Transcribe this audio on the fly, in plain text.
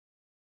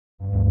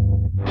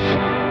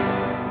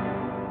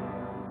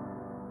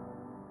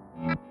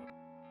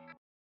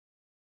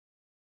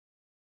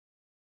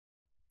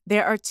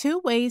There are two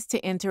ways to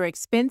enter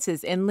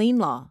expenses in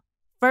LeanLaw.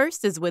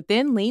 First is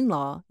within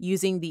LeanLaw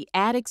using the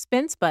Add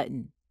Expense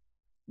button.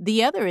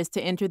 The other is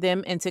to enter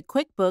them into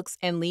QuickBooks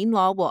and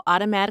LeanLaw will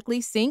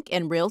automatically sync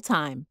in real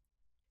time.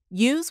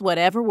 Use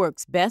whatever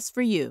works best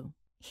for you.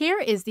 Here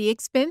is the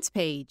expense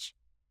page.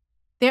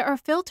 There are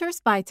filters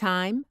by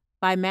time,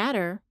 by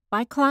matter,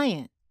 by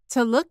client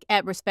to look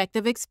at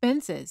respective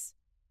expenses.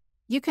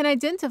 You can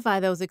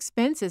identify those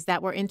expenses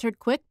that were entered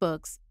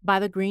QuickBooks by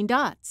the green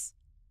dots.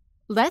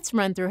 Let's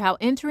run through how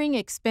entering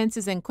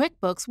expenses in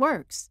QuickBooks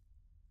works.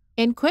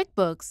 In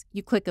QuickBooks,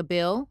 you click a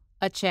bill,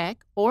 a check,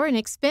 or an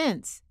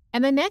expense,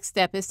 and the next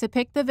step is to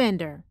pick the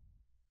vendor.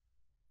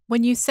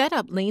 When you set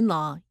up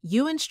LeanLaw,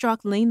 you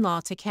instruct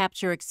LeanLaw to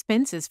capture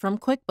expenses from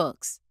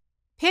QuickBooks.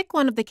 Pick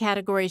one of the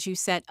categories you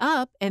set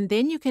up, and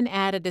then you can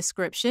add a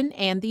description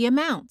and the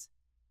amount.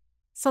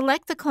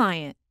 Select the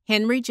client,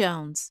 Henry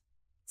Jones.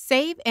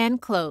 Save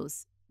and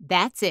close.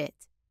 That's it.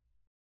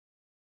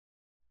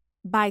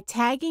 By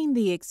tagging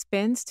the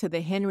expense to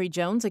the Henry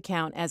Jones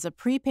account as a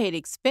prepaid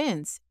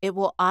expense, it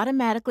will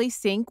automatically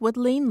sync with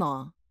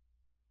LeanLaw.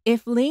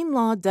 If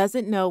LeanLaw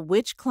doesn't know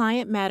which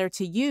client matter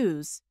to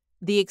use,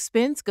 the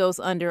expense goes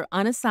under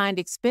Unassigned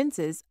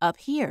Expenses up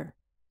here.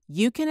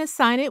 You can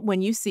assign it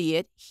when you see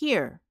it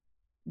here.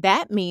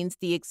 That means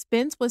the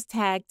expense was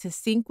tagged to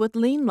sync with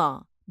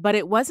LeanLaw, but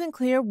it wasn't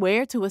clear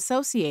where to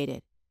associate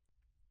it.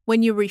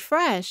 When you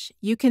refresh,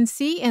 you can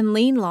see in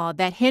LeanLaw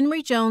that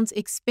Henry Jones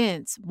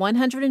expense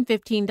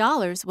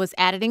 $115 was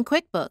added in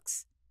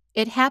QuickBooks.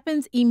 It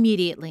happens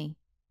immediately.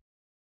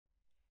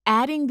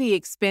 Adding the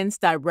expense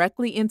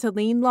directly into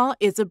LeanLaw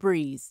is a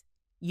breeze.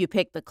 You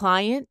pick the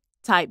client,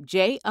 type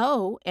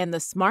JO, and the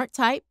Smart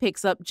Type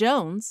picks up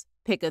Jones,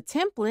 pick a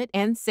template,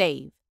 and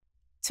save.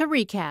 To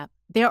recap,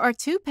 there are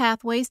two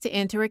pathways to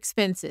enter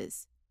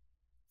expenses.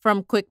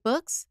 From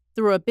QuickBooks,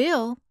 through a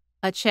bill,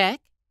 a check,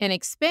 an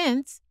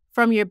expense,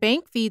 from your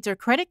bank feeds or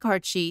credit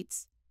card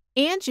sheets,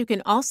 and you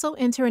can also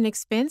enter an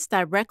expense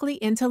directly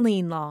into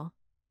LeanLaw.